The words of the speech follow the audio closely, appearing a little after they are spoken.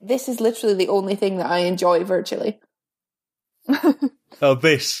this is literally the only thing that I enjoy virtually. Oh,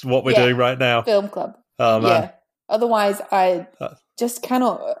 what we're doing right now. Film club. Oh, man. Yeah. Otherwise, I just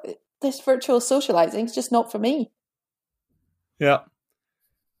cannot. This virtual socializing is just not for me. Yeah.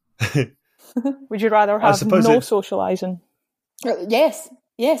 Would you rather have no socializing? Yes.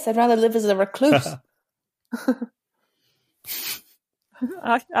 I'd rather live as a recluse.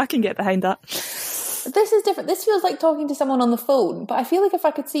 I can get behind that. This is different. This feels like talking to someone on the phone, but I feel like if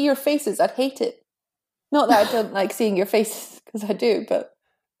I could see your faces, I'd hate it. Not that I don't like seeing your faces, because I do, but...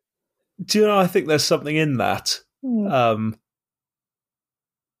 Do you know, I think there's something in that. You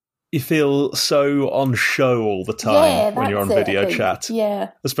feel so on show all the time when you're on video chat. Yeah.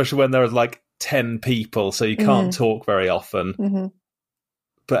 Especially when there are like 10 people, so you can't talk very often. Mm-hmm.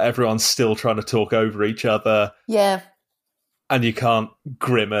 But everyone's still trying to talk over each other. Yeah. And you can't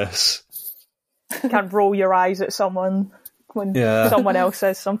grimace. You can't roll your eyes at someone when someone else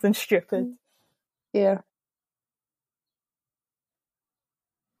says something stupid. Yeah.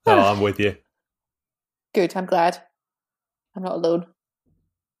 Oh, I'm with you. Good, I'm glad. I'm not alone.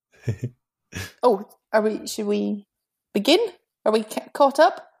 Should we begin? Are we caught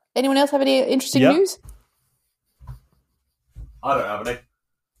up? Anyone else have any interesting news? I don't have any.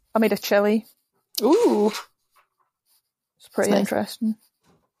 I made a chili. Ooh. It's pretty interesting.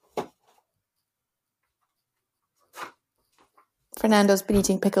 Fernando's been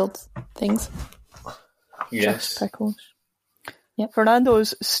eating pickled things. Yes. Just pickles. Yep.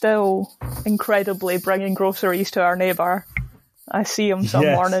 Fernando's still incredibly bringing groceries to our neighbour. I see him some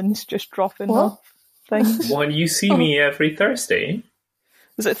mornings just dropping off things. Well, you see me every Thursday.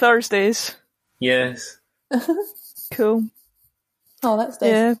 Is it Thursdays? Yes. Cool. Oh, that's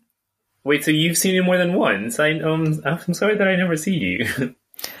nice. Yeah. Wait, so you've seen me more than once? I'm sorry that I never see you.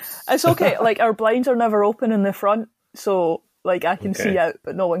 It's okay. Like, our blinds are never open in the front, so like I can see out,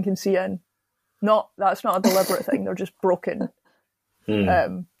 but no one can see in. That's not a deliberate thing. They're just broken.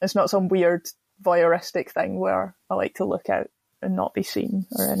 It's not some weird voyeuristic thing where I like to look out and not be seen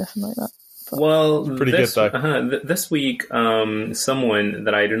or anything like that. But well, pretty good though. This week, someone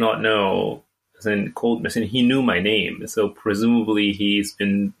that I do not know called me, and he knew my name, so presumably he's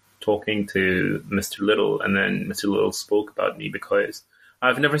been talking to Mr. Little, and then Mr. Little spoke about me because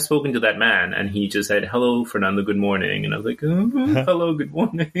I've never spoken to that man, and he just said, "Hello, Fernando, good morning," and I was like, "Hello, good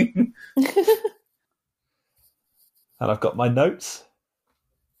morning." And I've got my notes.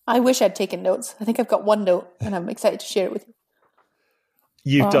 I wish I'd taken notes. I think I've got one note, and I'm excited to share it with you.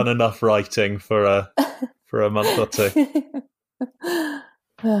 You've done enough writing for a month or two.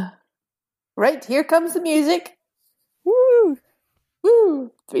 Right, here comes the music. Woo!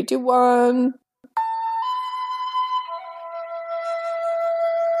 Woo! 3, 2, 1.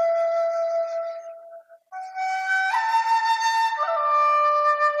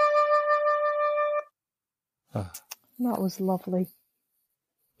 That was lovely.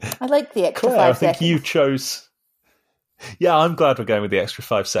 I like the extra Claire, 5 I think seconds. you chose... Yeah, I'm glad we're going with the extra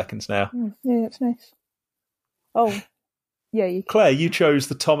 5 seconds now. Yeah, it's nice. Oh, yeah. Claire, you chose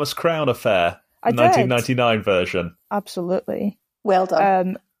the Thomas Crown Affair, the 1999 version. Absolutely. Well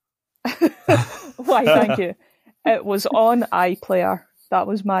done. Why, thank you. It was on iPlayer. That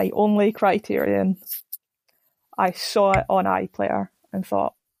was my only criterion. I saw it on iPlayer and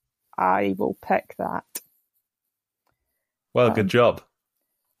thought, I will pick that. Well, good job.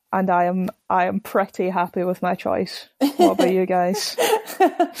 And I am pretty happy with my choice. What about you guys?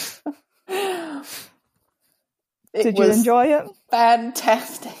 Did you enjoy it?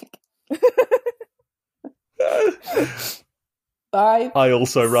 Fantastic. 5 I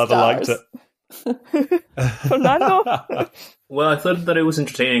also rather liked it. Fernando? Well, I thought that it was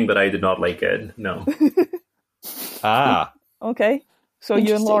entertaining, but I did not like it. No. Okay. So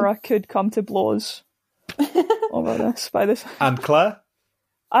you and Laura could come to blows over this by this. And Claire?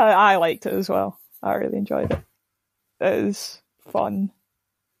 I liked it as well. I really enjoyed it. It was fun.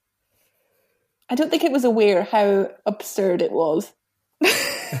 I don't think it was aware how absurd it was. Like,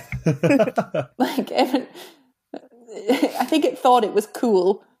 I think it thought it was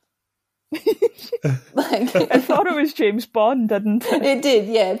cool. Like, I thought it was James Bond, didn't it? It did,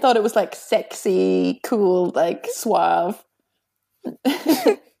 yeah. It thought it was like sexy, cool, like suave.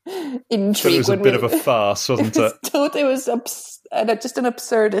 Intrigue. But it was a bit of a farce, wasn't it? It was just an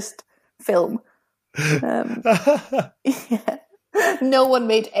absurdist film. Yeah. No one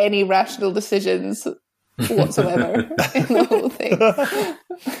made any rational decisions whatsoever in the whole thing.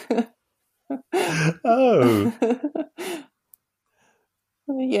 Oh.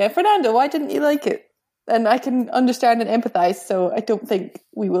 Yeah, Fernando, why didn't you like it? And I can understand and empathise, so I don't think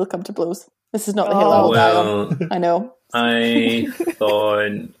we will come to blows. This is not the hill I will die on. I know. I thought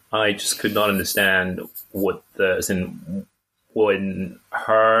I just could not understand what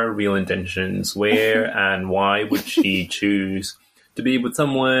her real intentions were, and why would she choose to be with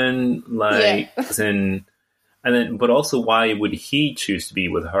someone like, but also why would he choose to be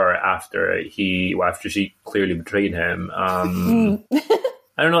with her after she clearly betrayed him? I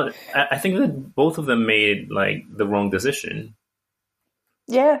don't know. I think that both of them made like the wrong decision.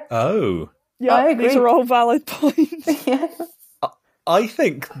 Yeah. Oh. Yeah, I agree. these are all valid points. Yeah. I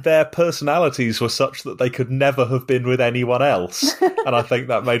think their personalities were such that they could never have been with anyone else. And I think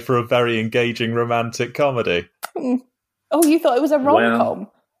that made for a very engaging romantic comedy. Oh, you thought it was a rom-com?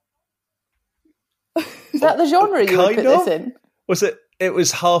 Is that the genre you would put this in? Was it? It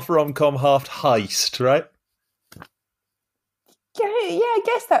was half rom-com, half heist, right? Yeah, I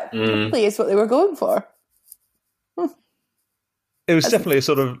guess that probably is what they were going for. It was definitely a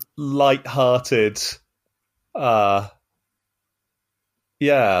sort of light-hearted...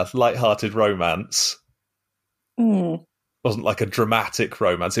 light-hearted romance. It wasn't like a dramatic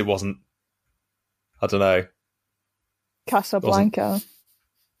romance. It wasn't, I don't know. Casablanca.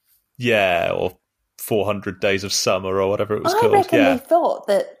 Or 400 Days of Summer or whatever it was called. I reckon they thought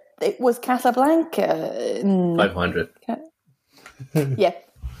that it was Casablanca. 500. Yeah.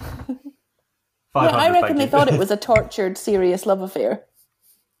 I reckon they thought it was a tortured, serious love affair.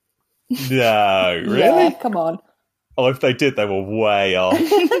 No, really? Yeah, come on. Oh, if they did, they were way off.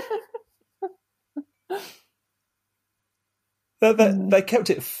 They kept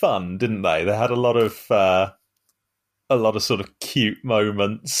it fun, didn't they? They had a lot of sort of cute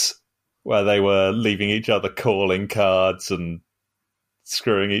moments where they were leaving each other calling cards and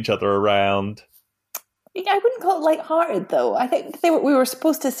screwing each other around. I wouldn't call it lighthearted, though. I think we were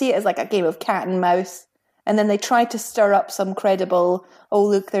supposed to see it as like a game of cat and mouse, and then they tried to stir up some credible, oh,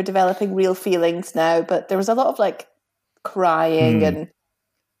 look, they're developing real feelings now, but there was a lot of like crying, and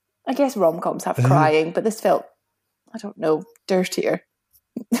I guess rom-coms have crying, but this felt, I don't know, dirtier.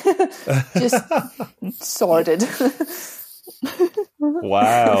 Just sordid.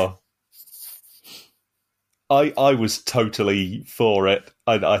 Wow. I was totally for it.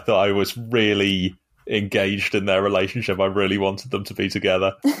 I thought I was really engaged in their relationship. I really wanted them to be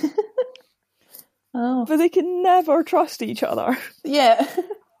together. But they can never trust each other. Yeah.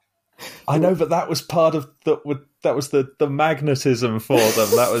 I know, but that was part of that was the magnetism for them.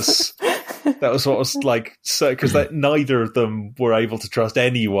 That was what was like, so because neither of them were able to trust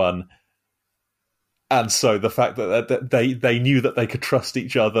anyone, and so the fact that they knew that they could trust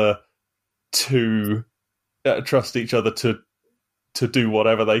each other to do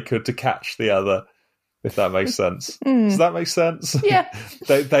whatever they could to catch the other, if that makes sense. Does that make sense? Yeah.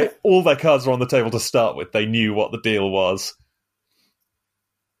 they all their cards were on the table to start with. They knew what the deal was.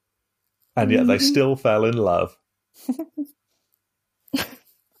 And yet they still fell in love.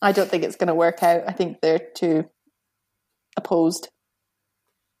 I don't think it's going to work out. I think they're too opposed.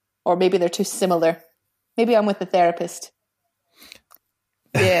 Or maybe they're too similar. Maybe I'm with the therapist.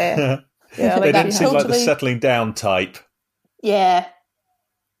 Yeah. Yeah, they didn't seem like the settling down type. Yeah.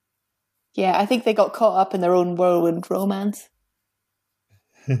 Yeah, I think they got caught up in their own whirlwind romance.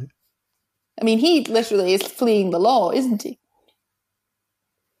 I mean, he literally is fleeing the law, isn't he?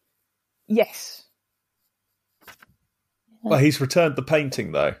 Yes. Well, he's returned the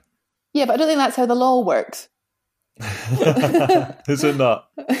painting, though. Yeah, but I don't think that's how the law works. Is it not?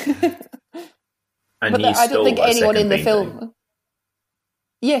 And but I don't think anyone in the film...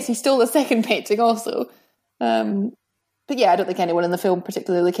 Yes, he stole the second painting also. But yeah, I don't think anyone in the film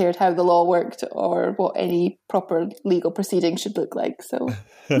particularly cared how the law worked or what any proper legal proceeding should look like. So,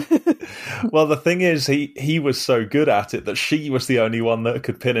 well, the thing is, he was so good at it that she was the only one that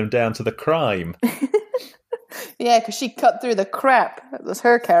could pin him down to the crime. Yeah, because she cut through the crap. That was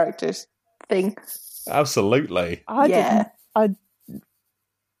her character's thing. Absolutely. I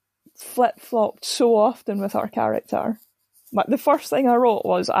flip-flopped so often with her character. The first thing I wrote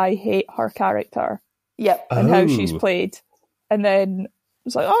was, I hate her character. Yep. And how she's played. And then I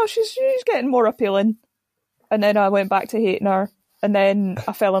was like, oh, she's getting more appealing. And then I went back to hating her. And then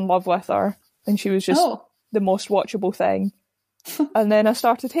I fell in love with her. And she was just the most watchable thing. And then I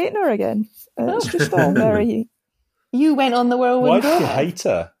started hating her again. And it's just all very... You went on the whirlwind. Why did you hate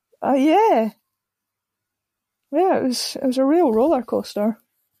her? Yeah. Yeah, it was a real roller coaster.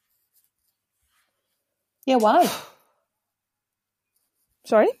 Yeah, why?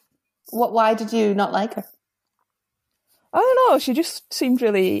 Sorry? Why did you not like her? I don't know, she just seemed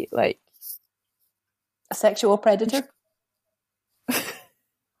really, like... A sexual predator?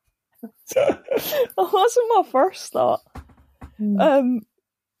 That wasn't my first thought.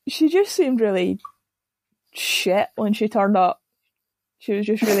 She just seemed really shit when she turned up. She was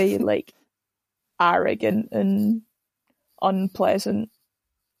just really like arrogant and unpleasant.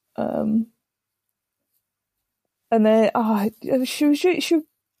 And then I'm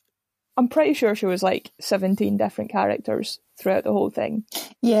pretty sure she was like 17 different characters throughout the whole thing.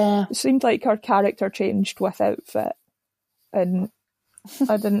 Yeah. It seemed like her character changed with outfit, and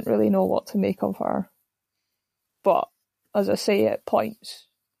I didn't really know what to make of her. But as I say, at points,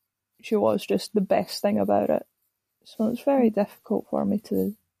 she was just the best thing about it. So it's very difficult for me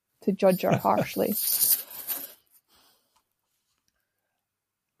to judge her harshly.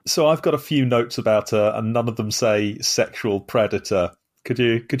 So I've got a few notes about her, and none of them say sexual predator. Could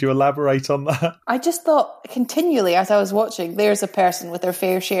you elaborate on that? I just thought continually as I was watching, there's a person with their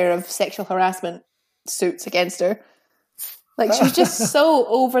fair share of sexual harassment suits against her. Like, she's just so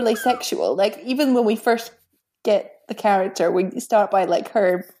overly sexual. Like, even when we first get the character, we start by like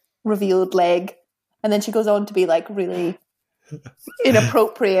her revealed leg, and then she goes on to be like really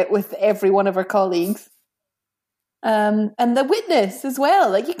inappropriate with every one of her colleagues. And the witness as well.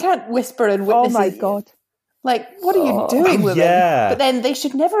 Like, you can't whisper in witnesses. Oh my God. Like, what are you doing, women? Yeah. But then they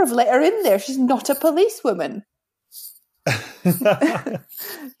should never have let her in there. She's not a policewoman.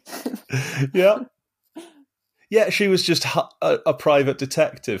 Yeah. Yeah, she was just a private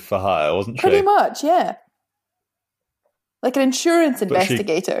detective for hire, wasn't she? Pretty much, yeah. Like an insurance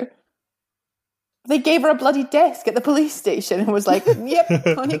investigator. They gave her a bloody desk at the police station and was like, yep,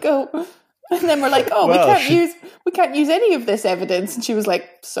 on you go. And then we're like, oh, well, we can't use any of this evidence. And she was like,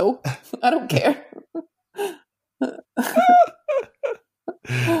 so? I don't care.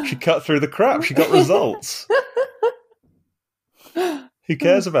 She cut through the crap. She got results. Who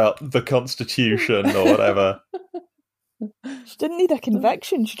cares about the Constitution or whatever? She didn't need a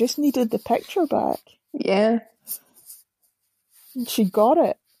conviction. She just needed the picture back. Yeah. And she got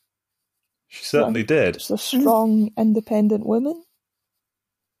it. She certainly did. She's a strong, independent woman.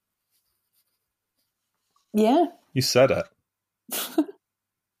 Yeah. You said it.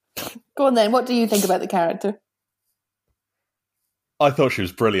 Go on then. What do you think about the character? I thought she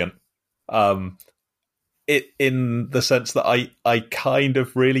was brilliant. In the sense that I kind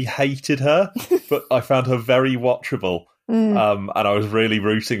of really hated her, but I found her very watchable. And I was really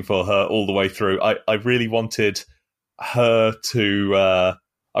rooting for her all the way through. I really wanted her to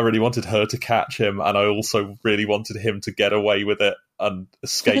catch him, and I also really wanted him to get away with it and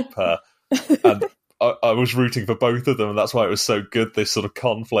escape her. And I was rooting for both of them, and that's why it was so good, this sort of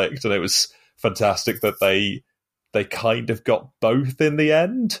conflict, and it was fantastic that they kind of got both in the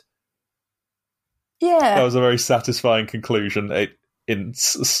end. Yeah. That was a very satisfying conclusion in a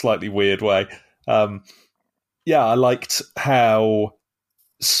slightly weird way. Yeah, I liked how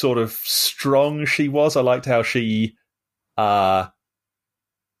sort of strong she was. I liked how she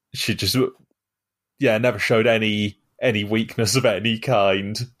just never showed any weakness of any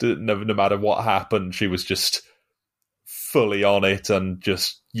kind. No matter what happened, she was just fully on it and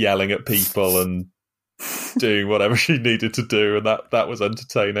just yelling at people and doing whatever she needed to do, and that was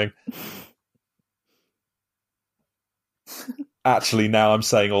entertaining. Actually, now I'm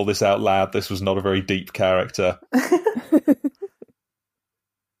saying all this out loud, this was not a very deep character.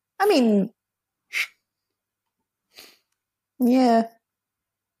 I mean, yeah.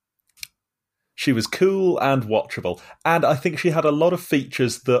 She was cool and watchable, and I think she had a lot of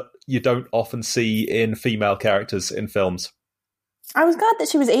features that you don't often see in female characters in films. I was glad that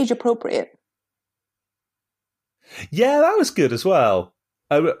she was age appropriate. Yeah, that was good as well.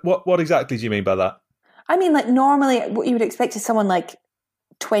 What exactly do you mean by that? I mean, like, normally what you would expect is someone like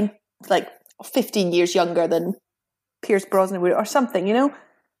 15 years younger than Pierce Brosnan or something, you know?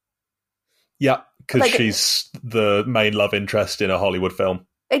 Yeah, because she's the main love interest in a Hollywood film.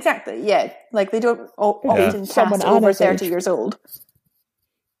 Exactly, yeah. Like, they don't often cast over 30 years old.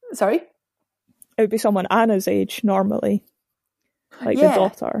 Sorry? It would be someone Anna's age, normally. Like the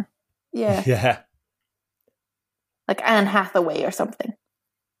daughter. Yeah. Yeah. Like Anne Hathaway or something.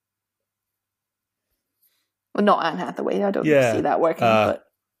 Well, not Anne Hathaway. I don't see that working. But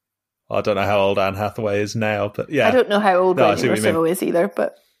I don't know how old Anne Hathaway is now, but yeah. I don't know how old Reggie Rousseau is either,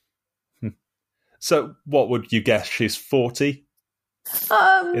 but... So, what would you guess? She's 40?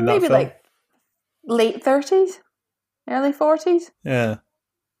 Maybe like late 30s? Early 40s? Yeah.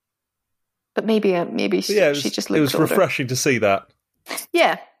 But maybe she just looks older. It was refreshing to see that.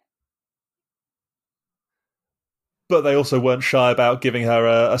 Yeah. But they also weren't shy about giving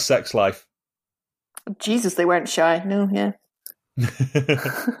her a sex life. Jesus, they weren't shy. No, yeah.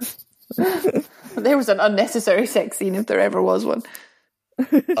 There was an unnecessary sex scene if there ever was one.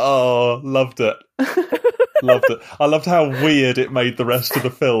 Oh, loved it. Loved it. I loved how weird it made the rest of the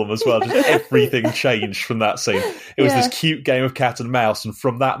film as well. Just everything changed from that scene. It was this cute game of cat and mouse, and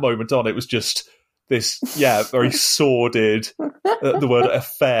from that moment on, it was just this, very sordid. The word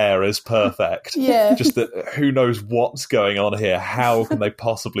affair is perfect. Yeah. Just that who knows what's going on here? How can they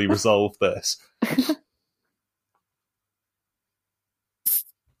possibly resolve this?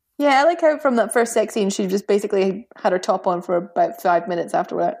 Yeah, I like how from that first sex scene, she just basically had her top on for about 5 minutes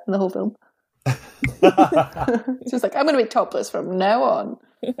after that in the whole film. She was like, I'm going to be topless from now on.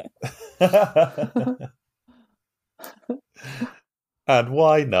 And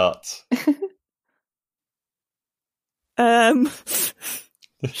why not?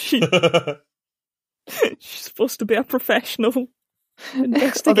 She's supposed to be a professional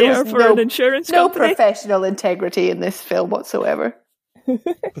investigator for an insurance company. No professional integrity in this film whatsoever.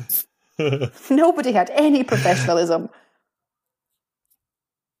 Nobody had any professionalism.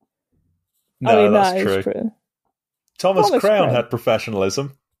 No, that's true. Thomas Crown had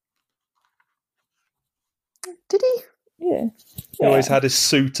professionalism. Did he? Yeah. He always had his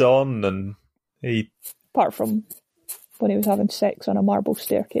suit on, and he... Apart from when he was having sex on a marble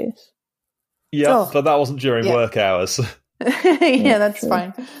staircase. Yeah, but that wasn't during work hours. Yeah, that's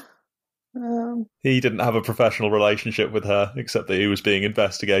fine. He didn't have a professional relationship with her, except that he was being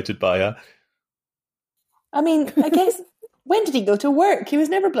investigated by her. I mean, I guess, when did he go to work? He was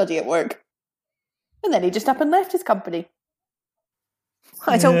never bloody at work. And then he just up and left his company.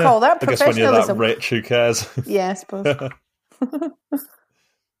 I don't call that professionalism. I guess when you're that rich, who cares? Yeah, I suppose.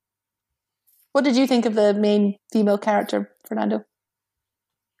 What did you think of the main female character, Fernando?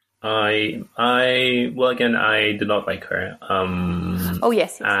 Well, again, I did not like her. Oh,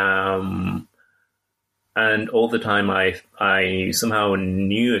 yes. And all the time I somehow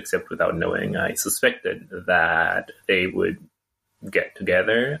knew, except without knowing, I suspected that they would get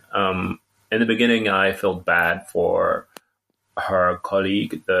together. In the beginning, I felt bad for her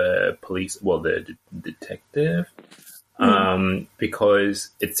colleague, the detective, because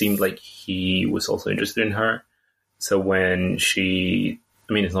it seemed like he was also interested in her. So when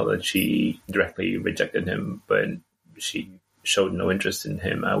it's not that she directly rejected him, but she showed no interest in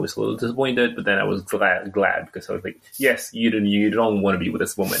him. I was a little disappointed, but then I was glad because I was like, yes, you don't want to be with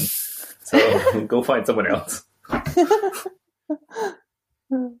this woman, so go find someone else.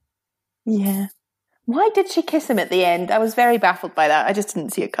 Yeah. Why did she kiss him at the end? I was very baffled by that. I just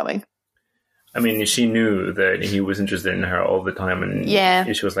didn't see it coming. I mean, she knew that he was interested in her all the time, and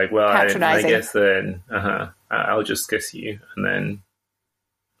she was like, well, I guess then I'll just kiss you, and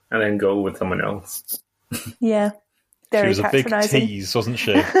then go with someone else. Yeah. She was a big tease, wasn't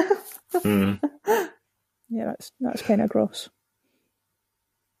she? Yeah, that's kind of gross.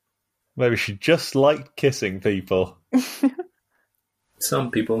 Maybe she just liked kissing people.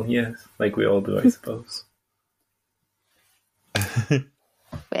 Some people, yes. Like we all do, I suppose.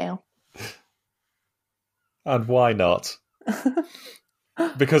 Well. And why not?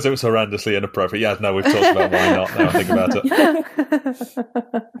 Because it was horrendously inappropriate. Yeah, no, we've talked about why not now I think about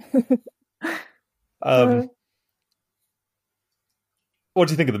it. What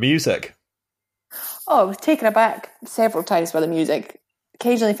do you think of the music? Oh, I was taken aback several times by the music.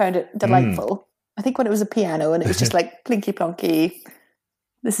 Occasionally found it delightful. I think when it was a piano and it was just like plinky plonky,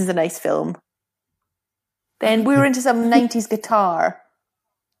 this is a nice film. Then we were into some 90s guitar,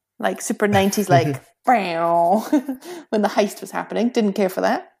 like super 90s, like when the heist was happening. Didn't care for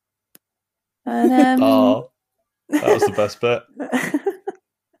that. And, that was the best bit.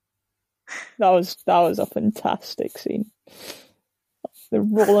 That was a fantastic scene. They're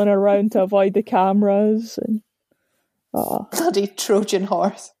rolling around to avoid the cameras and bloody Trojan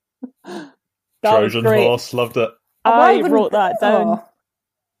horse. Trojan horse, loved it. I wrote that down.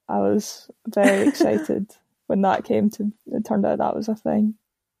 I was very excited when that came to. It turned out that was a thing.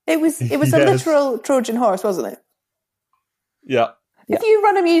 It was a literal Trojan horse, wasn't it? Yeah. If you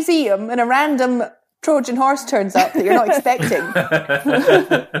run a museum and a random Trojan horse turns up that you're not expecting,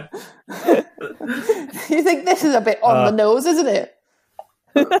 you think this is a bit on the nose, isn't it?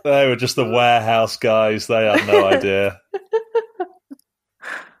 They were just the warehouse guys. They had no idea.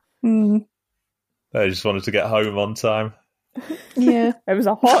 They just wanted to get home on time. Yeah. It was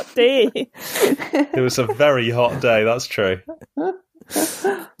a hot day. It was a very hot day, that's true.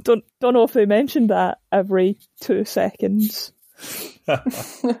 Don't know if they mentioned that every 2 seconds. How did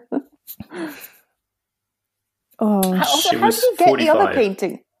you get 45. The other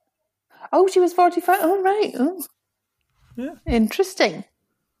painting? Oh, she was 45. Oh, right. Oh. Yeah. Interesting.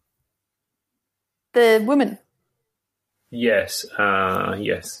 The woman. Yes.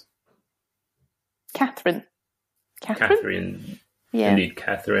 Yes. Catherine. Yeah. Indeed,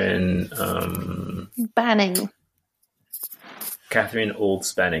 Catherine. Banning. Catherine Old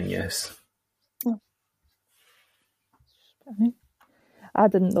Spanning, yes. I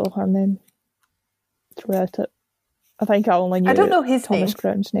didn't know her name throughout it. I think I only knew I don't know his Thomas name.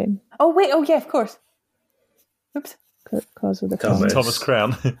 Crown's name. Oh, wait. Oh, yeah, of course. Oops. Because of the Thomas. Thomas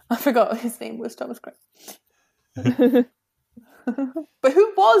Crown. I forgot his name was Thomas Crown. But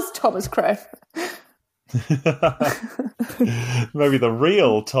who was Thomas Crown? Maybe the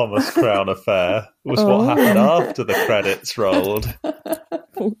real Thomas Crown affair was what happened after the credits rolled.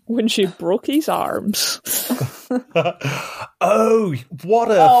 When she broke his arms. Oh,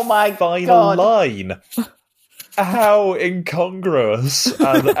 what a my final God. line. How incongruous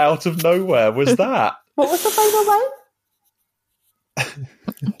and out of nowhere was that? What was the final line?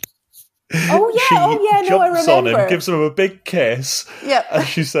 Oh, yeah. She No, I jumps on remember. him, gives him a big kiss, Yep. and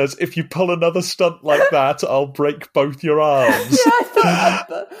she says, if you pull another stunt like that, I'll break both your arms. Yeah, I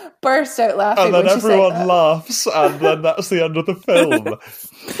thought I burst out laughing And then when she said everyone that. laughs, and then that's the end of the film.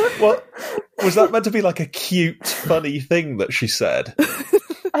 Well, was that meant to be like a cute, funny thing that she said?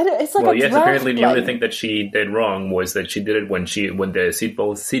 I don't, it's like Well, a yes, draft apparently the only line. thing that she did wrong was that she did it when the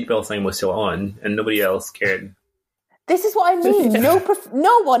seatbelt sign was still on and nobody else cared. This is what I mean.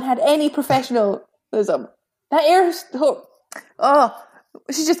 No one had any professionalism. That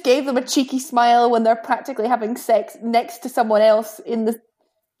she just gave them a cheeky smile when they're practically having sex next to someone else in the.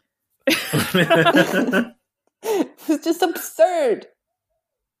 It was just absurd.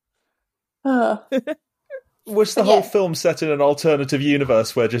 Was the But whole yeah. film set in an alternative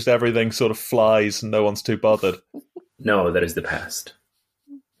universe where just everything sort of flies and no one's too bothered? No, that is the past.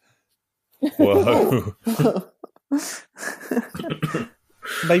 Whoa.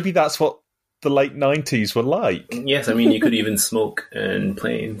 Maybe that's what the late 90s were like. Yes, I mean, you could even smoke in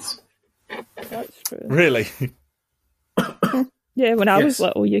planes. That's true. Really? Yeah, when I was Yes.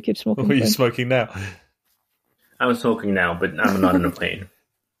 little, you could smoke. What are you smoking now? I'm smoking now, but I'm not in a plane.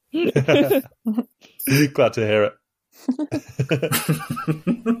 Glad to hear it.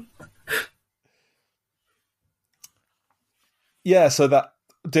 Yeah, so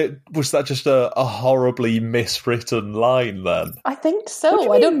was that just a horribly miswritten line then? I think What do so.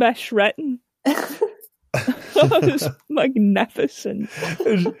 you I mean don't. miswritten? It's magnificent.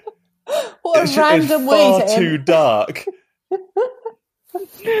 What a It's random way far to end. too dark.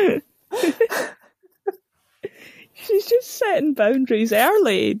 She's just setting boundaries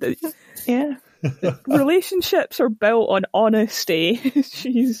early. Yeah. Relationships are built on honesty.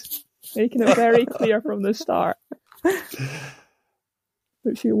 She's making it very clear from the start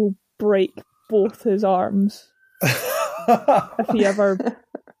that she will break both his arms if he ever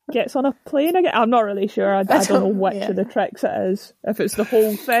gets on a plane again. I'm not really sure. I don't know which of the tricks it is. If it's the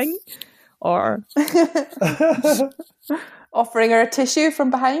whole thing or... Offering her a tissue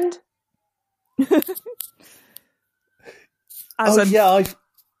from behind. Yeah,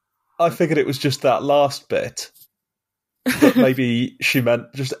 I figured it was just that last bit. But maybe she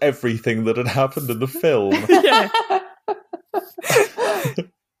meant just everything that had happened in the film. Yeah.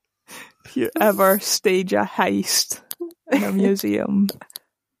 If you ever stage a heist in a museum,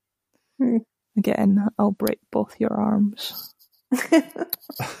 again, I'll break both your arms.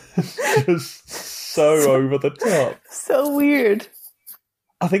 Just so over the top. So weird.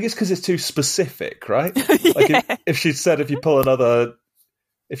 I think it's because it's too specific, right? Like if she'd said if you pull another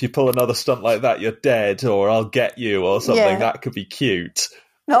stunt like that, you're dead, or I'll get you, or something, Yeah. that could be cute.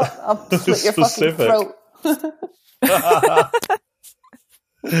 No, I'll slit your fucking Specific. throat.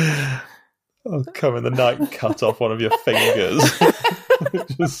 I'll come in the night and cut off one of your fingers.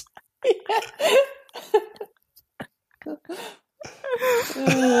 Just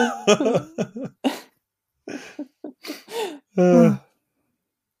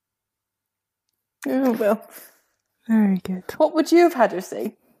Oh, well. Very good. What would you have had her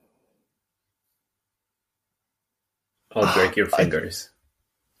say? I'll break your fingers.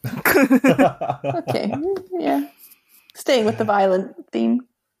 Okay, yeah. Staying with the violent theme.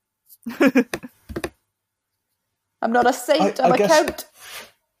 I'm not a saint, I'm I a guess- count.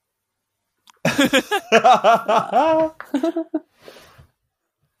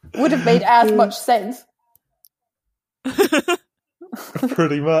 Would have made as much sense.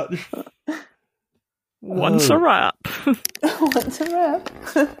 Pretty much. Once a wrap. What's a wrap?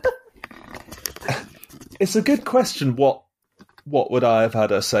 It's a good question. What would I have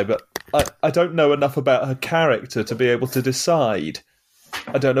had her say? But I don't know enough about her character to be able to decide.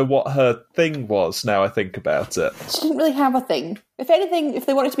 I don't know what her thing was. Now I think about it. She didn't really have a thing. If anything, if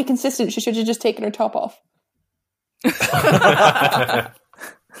they wanted to be consistent, she should have just taken her top off.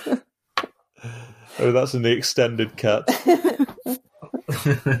 Oh, that's in the extended cut.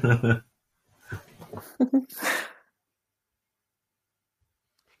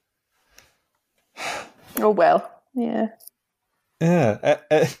 Oh well, yeah.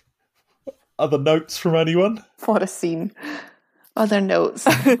 Yeah. Other notes from anyone? What a scene. Other notes.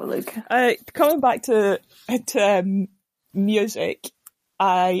 Look. Coming back to music,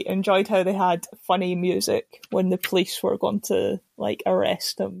 I enjoyed how they had funny music when the police were going to like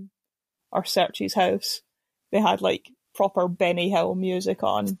arrest him or search his house. They had like proper Benny Hill music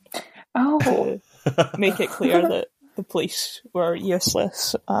on to make it clear that the police were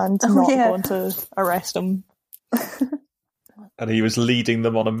useless and not going to arrest him. And he was leading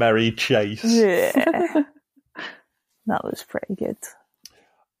them on a merry chase. Yeah. That was pretty good.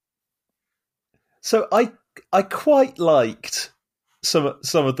 So I quite liked some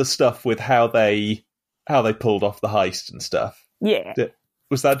of the stuff with how they pulled off the heist and stuff. Yeah.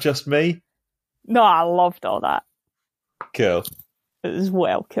 Was that just me? No, I loved all that. Cool. It was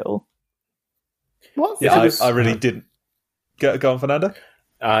well cool. What's Yeah, that? I really didn't. Go on, Fernando.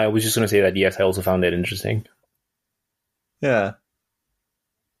 I was just going to say that, yes, I also found it interesting. Yeah.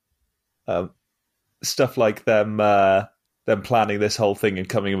 Stuff like them planning this whole thing and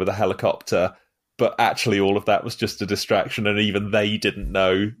coming in with a helicopter, but actually all of that was just a distraction, and even they didn't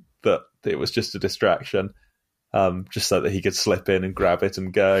know that it was just a distraction, just so that he could slip in and grab it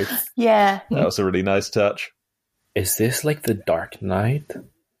and go. Yeah. That was a really nice touch. Is this like the Dark Knight,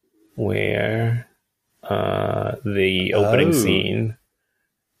 where the opening scene,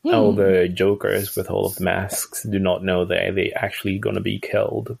 all the Jokers with all of the masks do not know that they're actually going to be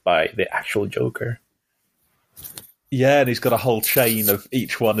killed by the actual Joker? Yeah, and he's got a whole chain of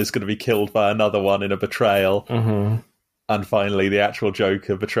each one is going to be killed by another one in a betrayal. Mm-hmm. And finally the actual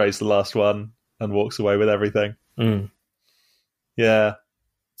Joker betrays the last one and walks away with everything. Mm. Yeah.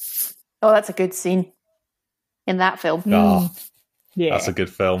 Oh, that's a good scene in that film. Oh, Yeah. that's a good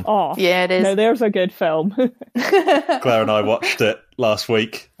film. Oh, Yeah, it is. now there's a good film. Claire and I watched it last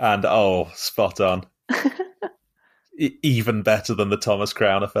week, and spot on. Even better than the Thomas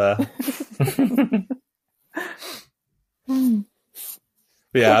Crown Affair.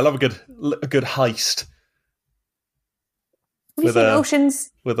 But yeah, I love a good heist. Have you seen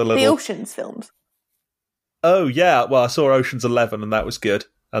Oceans? With a The little. Oceans films. Oh yeah, well I saw Ocean's 11 and that was good,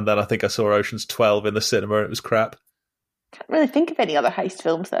 and then I think I saw Ocean's 12 in the cinema and it was crap. Can't really think of any other heist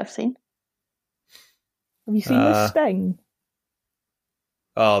films that I've seen. Have you seen The Sting?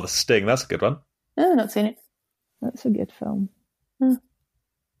 Oh, The Sting, that's a good one. Oh, not seen it. That's a good film. Hmm.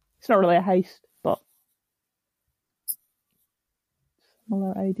 It's not really a heist, but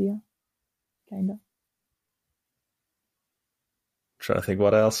similar idea, kind of. Trying to think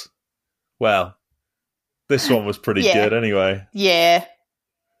what else. Well, this one was pretty Yeah. good anyway. Yeah.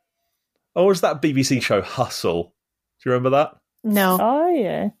 Oh, was that BBC show Hustle? Do you remember that? No. Oh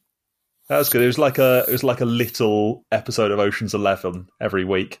yeah. That was good. It was like a little episode of Ocean's 11 every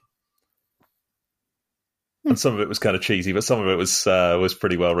week. And some of it was kind of cheesy, but some of it was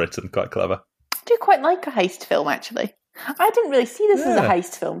pretty well written, quite clever. I do quite like a heist film, actually. I didn't really see this as a Yeah.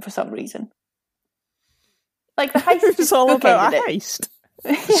 heist film for some reason. Like, the heist is It's all about a bookended it. heist.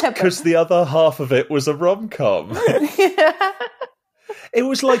 Yeah, Because the other half of it was a rom-com. It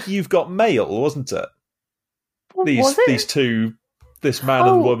was like You've Got Mail, wasn't it? Was it? These two, this man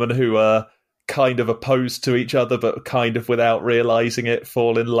and woman who are kind of opposed to each other, but kind of without realising it,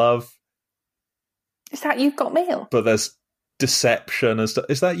 fall in love. Is that You've Got Mail? But there's deception and stuff.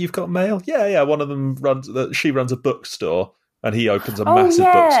 Is that You've Got Mail? Yeah. One of them she runs a bookstore, and he opens a massive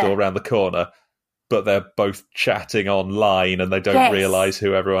bookstore around the corner. But they're both chatting online, and they don't realise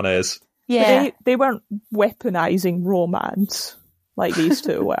who everyone is. Yeah. But they weren't weaponizing romance like these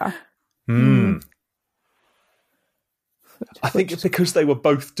two were. I think it's because they were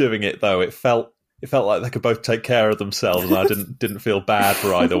both doing it, though. It felt like they could both take care of themselves, and I didn't feel bad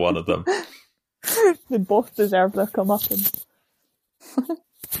for either one of them. They both deserve their comeuppance.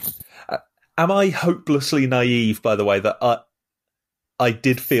 Am I hopelessly naive, by the way, that I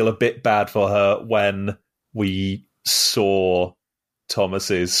did feel a bit bad for her when we saw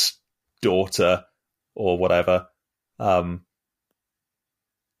Thomas's daughter or whatever, the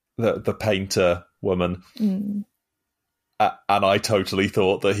painter woman, and I totally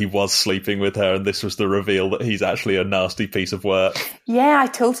thought that he was sleeping with her, and this was the reveal that he's actually a nasty piece of work. Yeah, I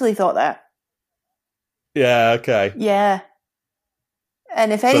totally thought that. Yeah, okay. Yeah.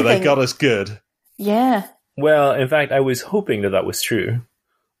 And if anything... So they got us good. Yeah. Well, in fact, I was hoping that was true.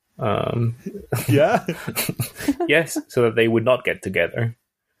 Yeah? Yes, so that they would not get together.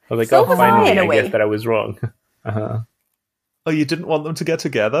 I was like, So oh, was finally, I, in a I way. guess that I was wrong. Uh-huh. Oh, you didn't want them to get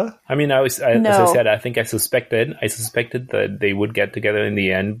together? I mean, as I No. said, I think I suspected that they would get together in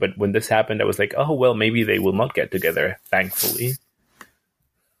the end, but when this happened, I was like, oh, well, maybe they will not get together, thankfully.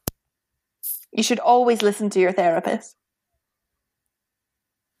 You should always listen to your therapist.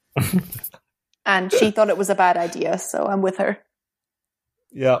 And she thought it was a bad idea, so I'm with her.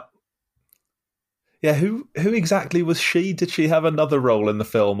 Yeah. Yeah, who exactly was she? Did she have another role in the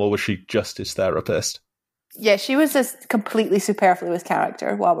film, or was she just his therapist? Yeah, she was this completely superfluous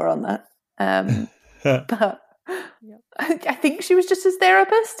character while we're on that. But I think she was just his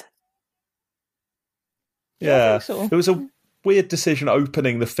therapist. Yeah, I think so. It was a weird decision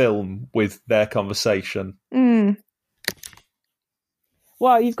opening the film with their conversation.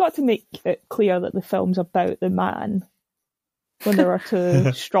 Well, you've got to make it clear that the film's about the man when there are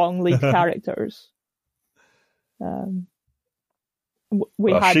two strong lead characters. We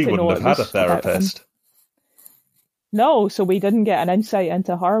had She to know wouldn't it have had a was about him. therapist. No, so we didn't get an insight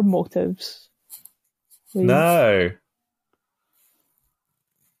into her motives. No.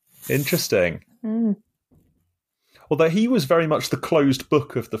 Interesting. Although he was very much the closed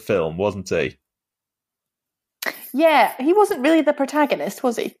book of the film, wasn't he? Yeah, he wasn't really the protagonist,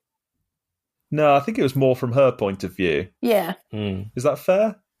 was he? No, I think it was more from her point of view. Yeah. Is that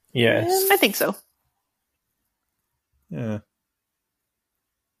fair? Yes. I think so. Yeah.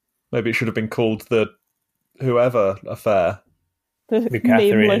 Maybe it should have been called the Whoever Affair. The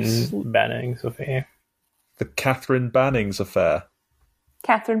Catherine nameless. Banning's affair. The Catherine Banning's Affair.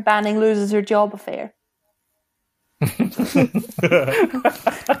 Catherine Banning loses her job affair.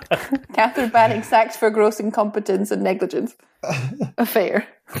 Catherine Banning sacked for gross incompetence and negligence affair.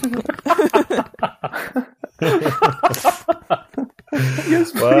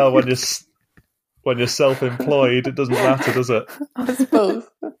 Well, when you're self-employed, it doesn't matter, does it? I suppose.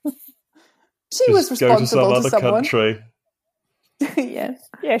 She was Just go to some responsible to other someone. country. Yeah.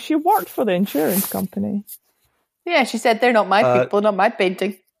 Yeah, she worked for the insurance company. Yeah, she said they're not my people, not my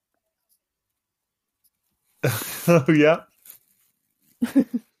painting. Oh, yeah.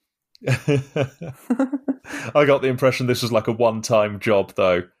 I got the impression this was like a one-time job,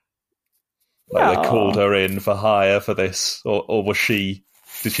 though. Like they No. called her in for hire for this, or was she?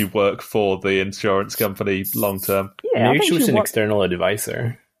 Did she work for the insurance company long term? Yeah, I Maybe think she was an worked- external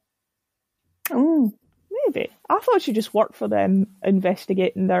advisor. Ooh. Maybe. I thought she just worked for them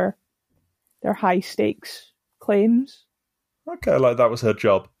investigating their high stakes claims. Okay, like that was her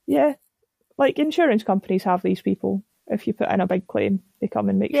job. Yeah. Like insurance companies have these people. If you put in a big claim, they come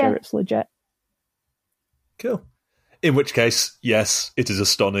and make Yeah. sure it's legit. Cool. In which case, yes, it is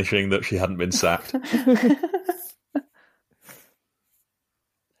astonishing that she hadn't been sacked.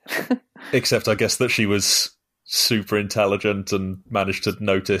 Except, I guess, that she was super intelligent and managed to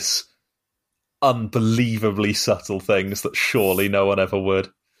notice unbelievably subtle things that surely no one ever would.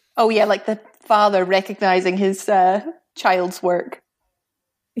 Oh yeah, like the father recognizing his child's work.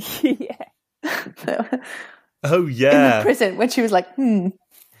 Yeah. Oh, In the yeah. prison when she was like, It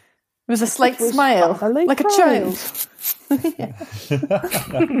was a slight was smile, fatherly like a pride. child.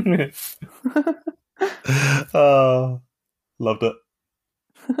 Oh, loved it.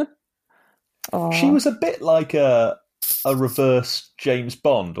 Oh, She was a bit like a reverse James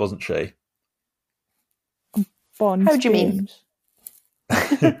Bond, wasn't she? Bond How do you mean?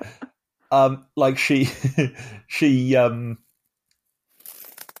 James. Like she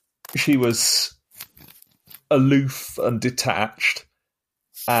was aloof and detached,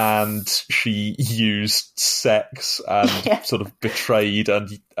 and she used sex and Yeah. sort of betrayed and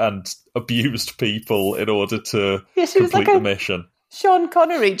abused people in order to Yeah, she was complete like the a mission. Sean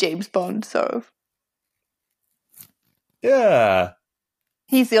Connery James Bond, sort of. Yeah.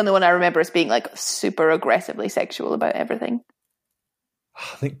 He's the only one I remember as being like super aggressively sexual about everything.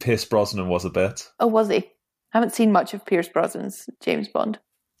 I think Pierce Brosnan was a bit. Oh, was he? I haven't seen much of Pierce Brosnan's James Bond.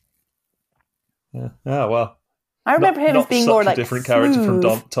 Yeah. Oh, well. I remember him Not as being such more a like different character from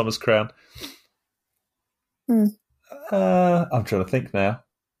smooth. Thomas Crown. Hmm. I'm trying to think now.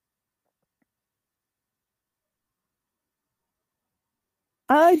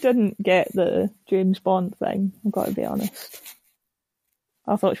 I didn't get the James Bond thing, I've got to be honest.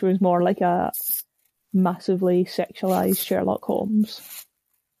 I thought she was more like a massively sexualized Sherlock Holmes.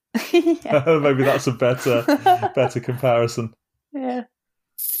 Yeah. Maybe that's a better comparison. Yeah.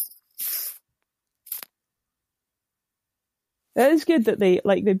 It is good that they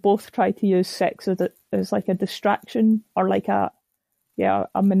both try to use sex as like a distraction or like a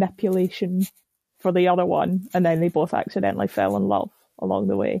manipulation for the other one, and then they both accidentally fell in love along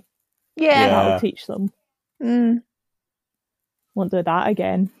the way. Yeah. That'll teach them. Mm. Won't do that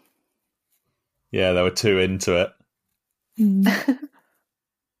again. Yeah, they were too into it.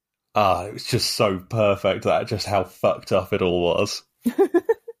 It was just so perfect, that just how fucked up it all was.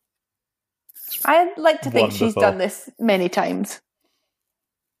 I'd like to think she's Wonderful. done this many times.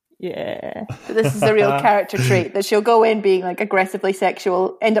 Yeah. This is a real character trait, that she'll go in being like aggressively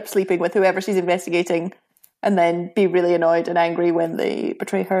sexual, end up sleeping with whoever she's investigating, and then be really annoyed and angry when they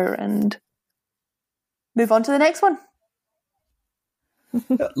betray her and move on to the next one.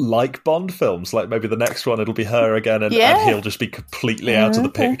 Like Bond films, like maybe the next one it'll be her again, and he'll just be completely out of the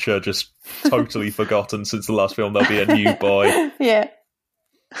picture, just totally forgotten since the last film. There'll be a new boy. Yeah.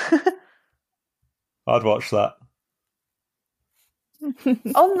 I'd watch that.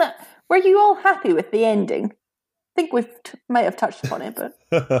 On that, were you all happy with the ending? I think we might have touched upon it,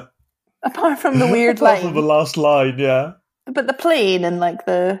 but apart from the weird Apart line, from the last line, yeah. but the plane and like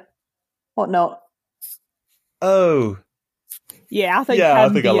the whatnot. Oh, Yeah, I think Yeah, I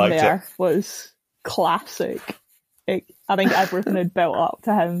him think I being liked there was classic. I think everything had built up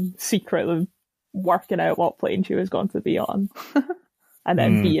to him secretly working out what plane she was going to be on, and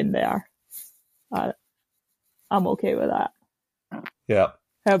then being there. I'm okay with that. yeah.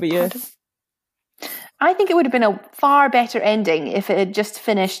 How about you? I think it would have been a far better ending if it had just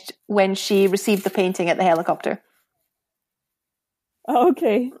finished when she received the painting at the helicopter.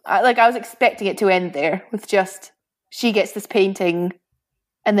 Okay. I was expecting it to end there with just she gets this painting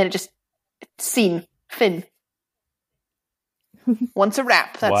and then it just scene Finn. Once a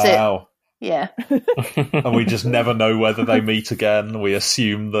wrap, that's it. Wow. Yeah. And we just never know whether they meet again. We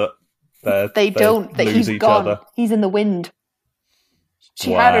assume that They don't, that lose he's each gone. other. He's in the wind.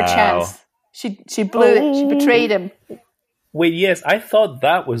 She had her chance. She blew it. She betrayed him. Wait, yes, I thought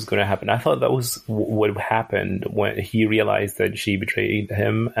that was going to happen. I thought that was what happened when he realized that she betrayed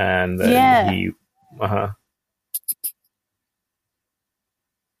him, and then he...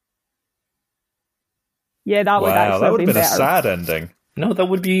 Yeah, that would Wow, actually that would have been a better. sad ending. No, that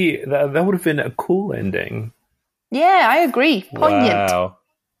would have been a cool ending. Yeah, I agree. Poignant. Wow.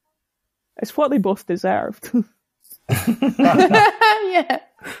 It's what they both deserved. Yeah.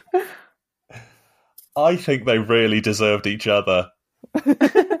 I think they really deserved each other.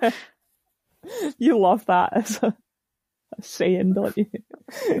 You love that as a saying, don't you?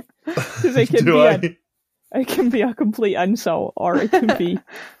 'Cause it can be a complete insult, or it can be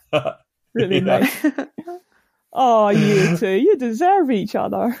really nice. Oh, you two, you deserve each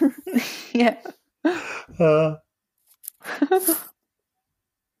other. Yeah.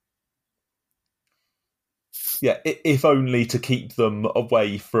 Yeah, if only to keep them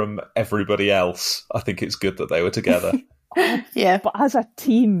away from everybody else. I think it's good that they were together. Yeah. But as a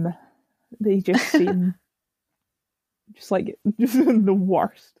team, they just seem just like the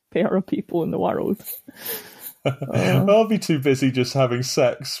worst pair of people in the world. I'll be too busy just having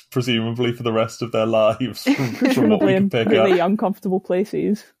sex, presumably for the rest of their lives. From what Presumably we in can pick really up. uncomfortable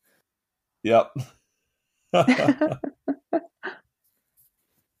places. Yep. I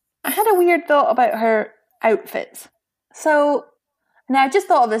had a weird thought about her outfits. So, now I just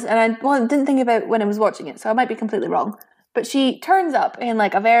thought of this, and I didn't think about it when I was watching it, so I might be completely wrong. But she turns up in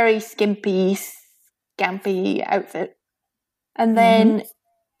like a very skimpy, scampy outfit, and then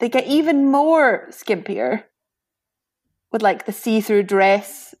they get even more skimpier with like the see-through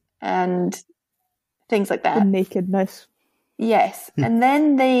dress and things like that. The nakedness. Yes, and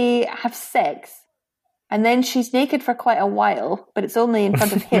then they have sex. And then she's naked for quite a while, but it's only in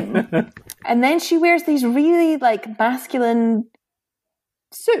front of him. And then she wears these really, like, masculine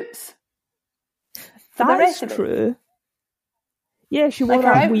suits. For the rest That's of it. true. Yeah, she wore Like,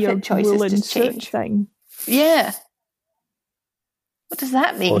 her that outfit weird choices woolen just suit change. thing. Yeah. What does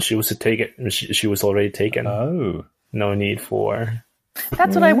that mean? Well, she was to take it. She was already taken. Oh. No need for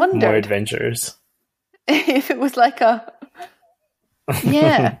That's what I more wondered. adventures. If it was like a...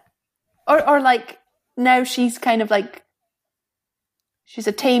 Yeah. Or like, now she's kind of like... She's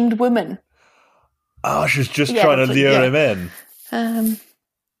a tamed woman. Oh, she was just Yeah, trying to that's lure what- him in.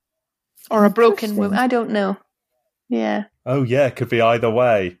 Or a broken Interesting. woman. I don't know. Yeah. Oh, yeah, could be either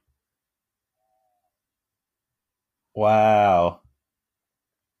way. Wow.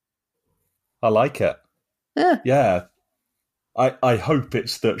 I like it. Yeah. Yeah. I hope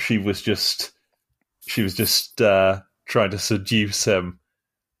it's that she was just trying to seduce him,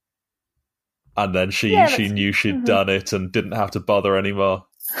 and then she knew she'd done it and didn't have to bother anymore.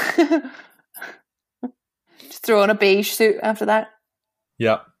 Just throw on a beige suit after that.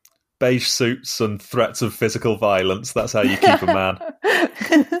 Yep. Beige suits and threats of physical violence. That's how you keep a man.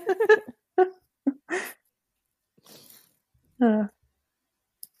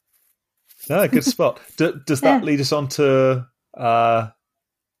 No, good spot. Does that lead us on to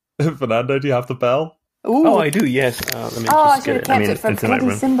Fernando? Do you have the bell? Ooh. Oh, I do. Yes. Let me I just should get have it. kept it for it's in that bloody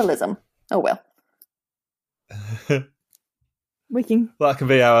room. symbolism. Oh well. We can. That can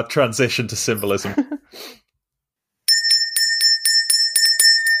be our transition to symbolism.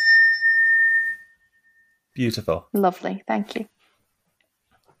 Beautiful. Lovely. Thank you.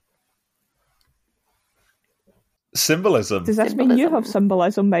 Symbolism. Does this mean you have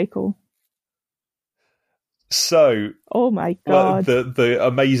symbolism, Michael? So, Oh my god! the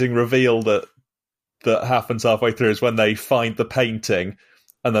amazing reveal that happens halfway through is when they find the painting,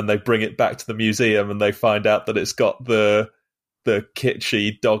 and then they bring it back to the museum, and they find out that it's got the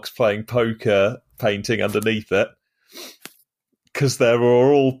kitschy dogs playing poker painting underneath it, because they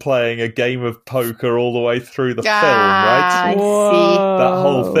were all playing a game of poker all the way through the film, right? I see. That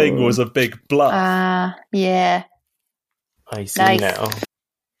whole thing was a big bluff. Yeah. I see Nice. now.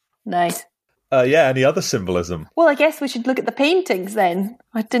 Nice. Yeah, any other symbolism? Well, I guess we should look at the paintings then.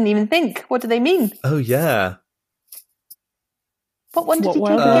 I didn't even think. What do they mean? Oh, yeah. What one did What you were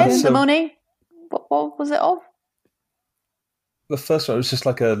take they again? again? The Monet? What was it of? The first one was just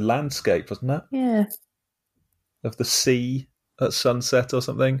like a landscape, wasn't it? Yeah. Of the sea at sunset or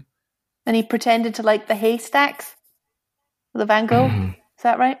something. And he pretended to like the haystacks? The Van Gogh? Is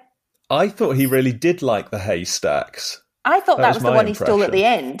that right? I thought he really did like the haystacks. I thought That that was was the my one he stole at the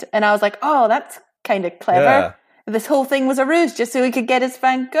end. And I was like, oh, that's kind of clever. Yeah. This whole thing was a ruse just so he could get his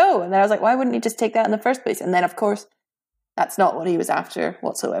Van Gogh. And then I was like, why wouldn't he just take that in the first place? And then, of course, that's not what he was after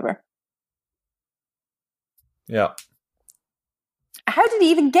whatsoever. Yeah. How did he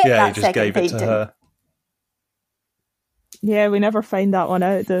even get Yeah, that he just second gave it painting? to her. Yeah, we never find that one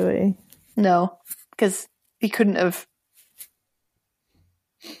out, do we? No, because he couldn't have.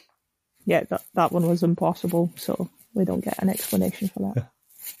 Yeah, that one was impossible, so we don't get an explanation for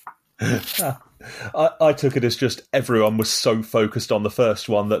that. I took it as just everyone was so focused on the first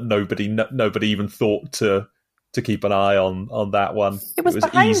one that nobody even thought to keep an eye on that one. It was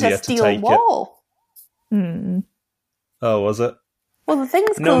behind easier a to steel take wall. it. Oh, was it? Well, the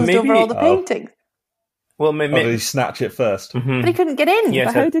thing's No, closed over maybe- all the paintings, Well, Or did he snatch it first? but he couldn't get in. Yes,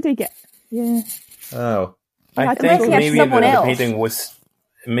 But how did he get? Yeah, Oh. I Unless think he had maybe someone the else.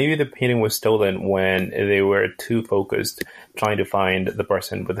 painting was stolen when they were too focused trying to find the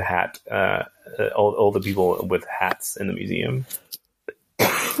person with the hat. All the people with hats in the museum.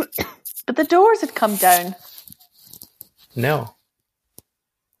 But the doors had come down. No.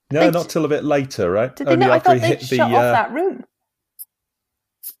 No, not till a bit later, right? Did they Only not? I after thought he they hit shut off that room.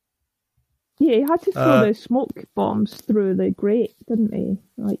 yeah, he had to throw the smoke bombs through the grate, didn't he?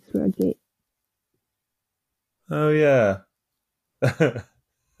 Like through a gate. Oh, yeah.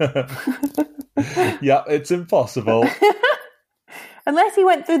 Yeah, it's impossible. Unless he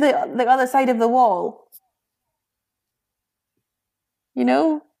went through the other side of the wall. You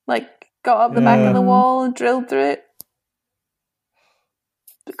know? Like, got up the back of the wall and drilled through it.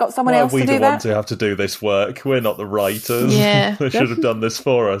 Got someone Why are else we to the do ones that. who have to do this work? We're not the writers. Yeah. They should have done this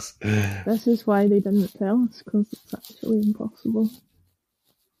for us. This is why they didn't tell us, because it's actually impossible.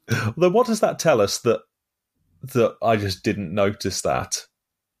 Although, what does that tell us that I just didn't notice that?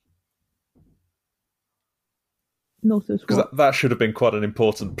 Notice Because what? that should have been quite an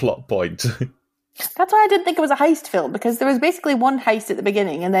important plot point. That's why I didn't think it was a heist film, because there was basically one heist at the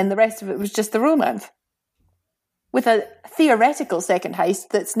beginning and then the rest of it was just the romance. With a theoretical second heist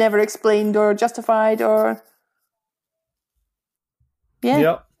that's never explained or justified or... Yeah.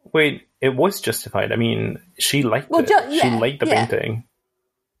 Yep. Wait, it was justified. I mean, she liked it. She liked the painting.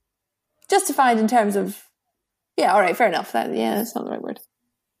 Justified in terms of... Yeah, all right, fair enough. That's not the right word.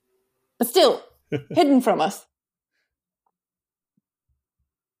 But still, hidden from us.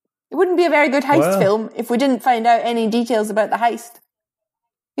 It wouldn't be a very good heist film if we didn't find out any details about the heist.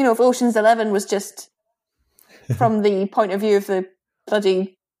 You know, if Ocean's 11 was just from the point of view of the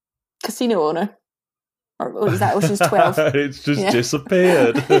bloody casino owner. Or was that Ocean's 12? It's just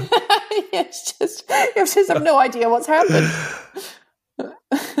disappeared. It's just, you just have no idea what's happened.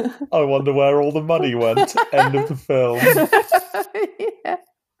 I wonder where all the money went. End of the film. Yeah.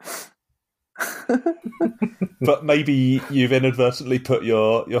 But maybe you've inadvertently put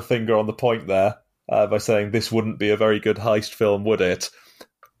your finger on the point there by saying this wouldn't be a very good heist film, would it?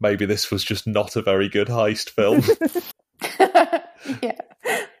 Maybe this was just not a very good heist film, Yeah.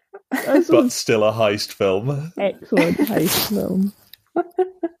 but still a heist film. Excellent heist film.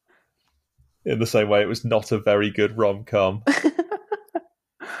 In the same way it was not a very good rom-com.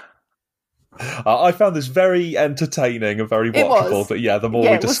 I found this very entertaining and very It was. watchable, but yeah, the more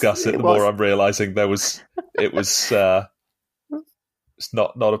we discuss it, the more I'm realising it was it's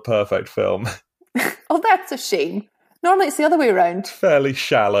not a perfect film. Oh, that's a shame. Normally it's the other way around. Fairly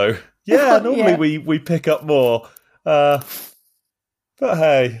shallow. Yeah, normally Yeah. we pick up more. But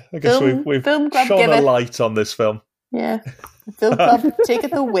hey, I guess we've Film club shone a giveth. light on this film. Yeah. The film club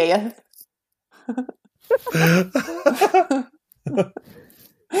taketh away.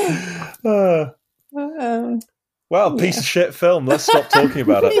 Well, piece of shit film. Let's stop talking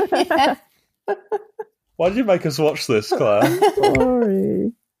about it. Yeah. Why did you make us watch this, Claire?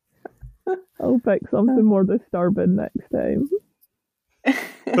 Sorry. I'll pick something more disturbing next time.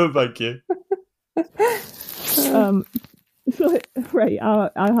 Oh, thank you. So, right, I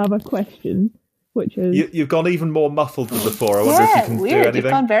have a question, which is... You've gone even more muffled than before. I wonder if you can weird. do You've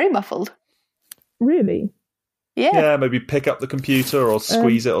anything. gone very muffled. Really? Yeah. Yeah, maybe pick up the computer or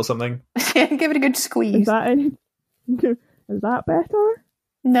squeeze it or something. Give it a good Is squeeze. that any... Is that better?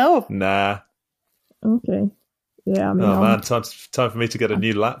 No. Nah. Okay. Yeah, I mean, Oh I'm man, time for me to get a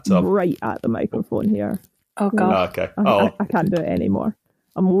new laptop. right at the microphone here. Oh, Oh, God. okay. I can't do it anymore.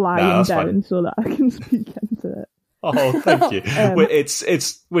 I'm lying that's down fine. so that I can speak into it. Oh, thank you.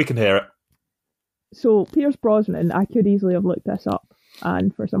 We can hear it. So Pierce Brosnan, I could easily have looked this up,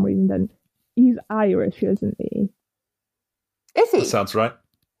 and for some reason didn't. He's Irish, isn't he? Is he? That sounds right.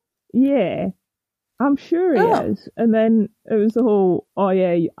 Yeah, I'm sure he Oh. is. And then it was the whole, oh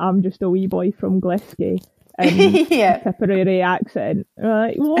yeah, I'm just a wee boy from Glasgow, and Yeah. Tipperary accent.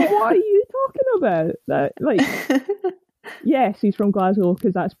 Like, well, what are you talking about? That, like, yes, he's from Glasgow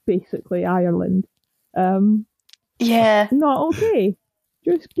because that's basically Ireland. Yeah. Not okay.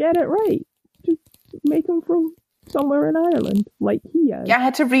 Just get it right. Just make him from somewhere in Ireland, like he is. Yeah, I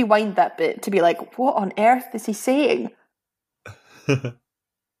had to rewind that bit to be like, what on earth is he saying?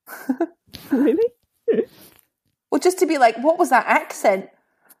 Really? Well, just to be like, what was that accent?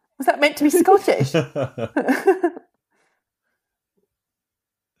 Was that meant to be Scottish?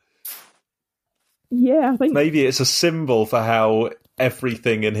 Yeah, I think Maybe it's a symbol for how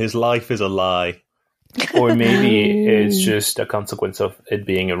everything in his life is a lie. Or maybe it's just a consequence of it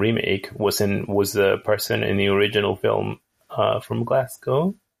being a remake. Was the person in the original film from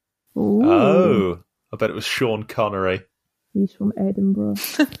Glasgow? Ooh, Oh, I bet it was Sean Connery. he's from Edinburgh.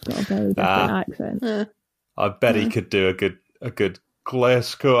 He's got a very different accent. I bet he could do a good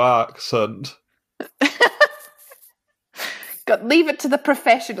Glasgow accent. God, leave it to the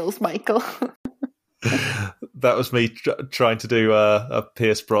professionals, Michael. That was me trying to do a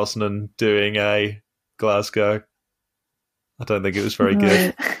Pierce Brosnan doing a Glasgow. I don't think it was very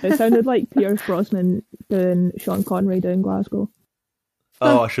good. Right. It sounded like Pierce Brosnan doing Sean Connery doing Glasgow.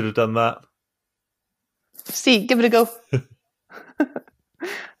 Oh, I should have done that. See, give it a go.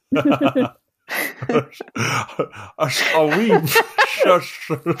 Are we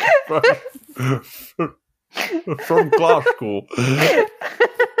from Glasgow?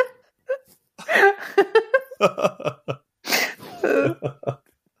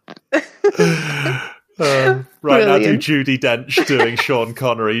 Right, now do Brilliant. Judi Dench doing Sean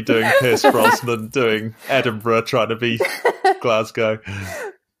Connery, doing Pierce Brosnan, doing Edinburgh, trying to be Glasgow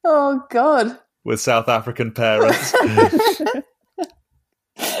Oh, God. with South African parents.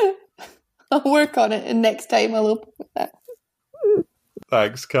 I'll work on it, and next time I'll open with that.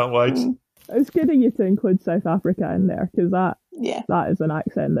 Thanks, can't wait. It's getting you to include South Africa in there because Yeah. that is an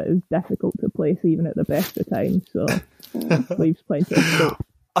accent that is difficult to place even at the best of times. So leaves plenty of scope.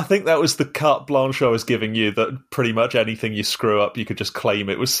 I think that was the carte blanche I was giving you, that pretty much anything you screw up, you could just claim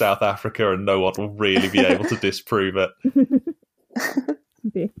it was South Africa and no one will really be able to disprove it.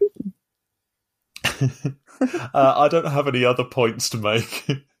 Very I don't have any other points to make.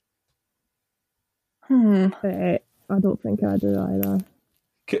 I don't think I do either.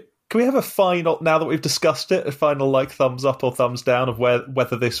 Can we have a final, now that we've discussed it, a final thumbs up or thumbs down of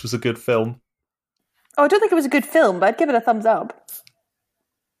whether this was a good film? Oh, I don't think it was a good film, but I'd give it a thumbs up.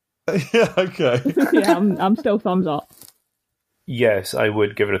 Yeah, okay. Yeah, I'm still thumbs up. Yes, I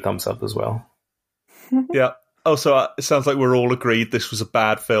would give it a thumbs up as well. Yeah. Oh, so it sounds like we're all agreed this was a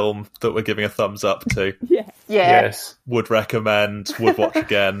bad film that we're giving a thumbs up to. Yeah, Yeah. Yes. Would recommend, would watch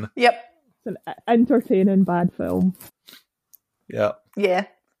again. Yep. it's an entertaining bad film. Yeah. Yeah.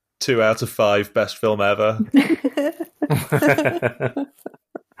 2 out of 5, best film ever.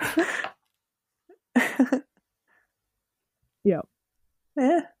 Yeah.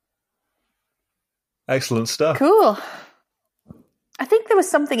 Yeah. Excellent stuff. Cool. I think there was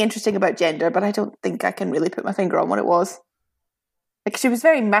something interesting about gender, but I don't think I can really put my finger on what it was. Like, she was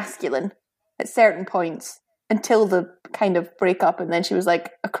very masculine at certain points until the kind of breakup, and then she was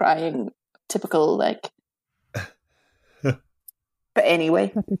like a crying, typical, like. But anyway,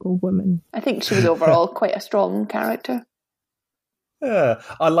 Typical woman. I think she was overall quite a strong character. Yeah.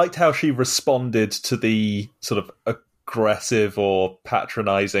 I liked how she responded to the sort of aggressive or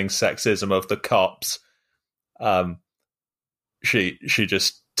patronizing sexism of the cops. She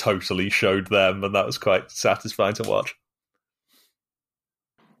just totally showed them, and that was quite satisfying to watch.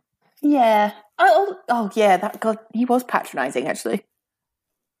 Yeah. Oh yeah, that God, he was patronizing, actually.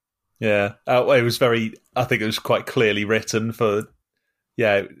 Yeah. It was I think it was quite clearly written for,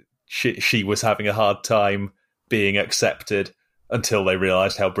 she was having a hard time being accepted until they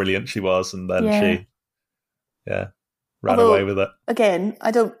realised how brilliant she was, and then she ran away with it. Again,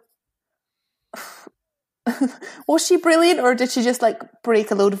 I don't... Was she brilliant, or did she just, like,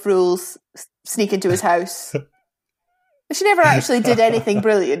 break a load of rules, sneak into his house? She never actually did anything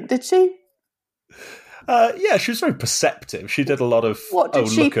brilliant, did she? She was very perceptive. She did a lot of, What did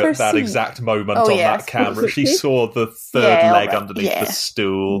she look at that perceive? exact moment on that camera. She saw the third leg underneath the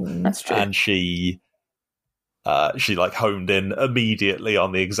stool, that's true. and she like honed in immediately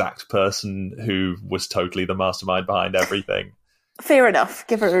on the exact person who was totally the mastermind behind everything. Fair enough.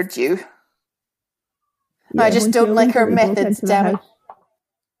 Give her due. Yeah, I just don't like her methods, damn it.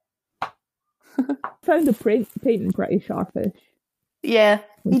 Found the painting pretty sharpish. Yeah.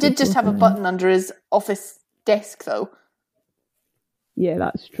 He did just have a button under his office desk, though. Yeah,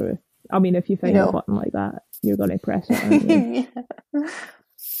 that's true. I mean, if you find a button like that, you're going to press it, aren't you?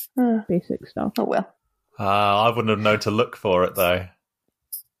 Basic stuff. Oh, well. I wouldn't have known to look for it, though.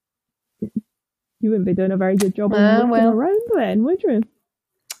 You wouldn't be doing a very good job of looking around then, would you?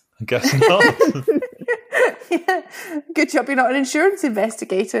 I guess not. Yeah. Good job you're not an insurance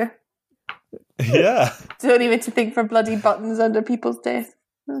investigator. Yeah. Don't even to think for bloody buttons under people's desks.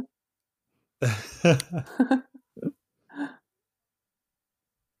 I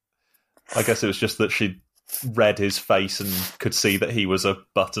guess it was just that she read his face and could see that he was a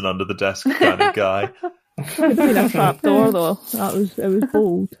button under the desk kind of guy. Could have been a trap door, though. It was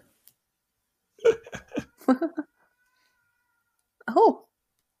bold. Oh.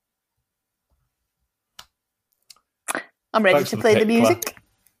 I'm ready to play the music.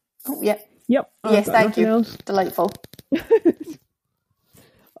 Oh, yeah. Yep. Yes, thank you. Else. Delightful.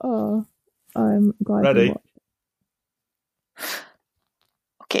 Oh, I'm glad Ready. you watched.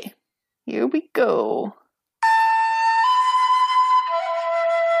 Okay, here we go.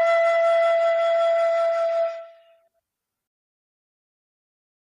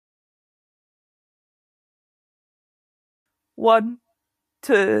 One,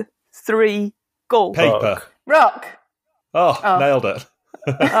 2, 3, go. Paper. Rock. Oh, nailed it.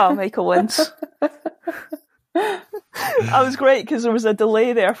 Oh, Michael wins. That was great because there was a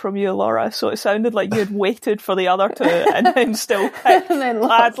delay there from you, Laura, so it sounded like you had waited for the other two and then still picked And then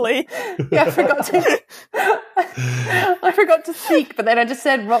badly. Yeah, I forgot to speak, but then I just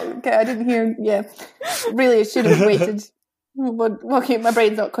said rock. Okay, I didn't hear. Yeah, really, I should have waited. But okay, my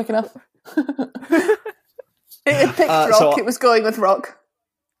brain's not quick enough. It picked rock. It was going with rock.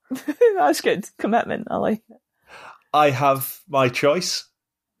 That's good. Commitment, I like it. I have my choice,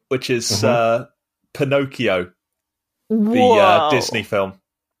 which is Pinocchio, the Disney film.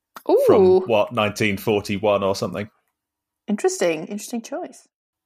 Ooh. From, 1941 or something. Interesting choice.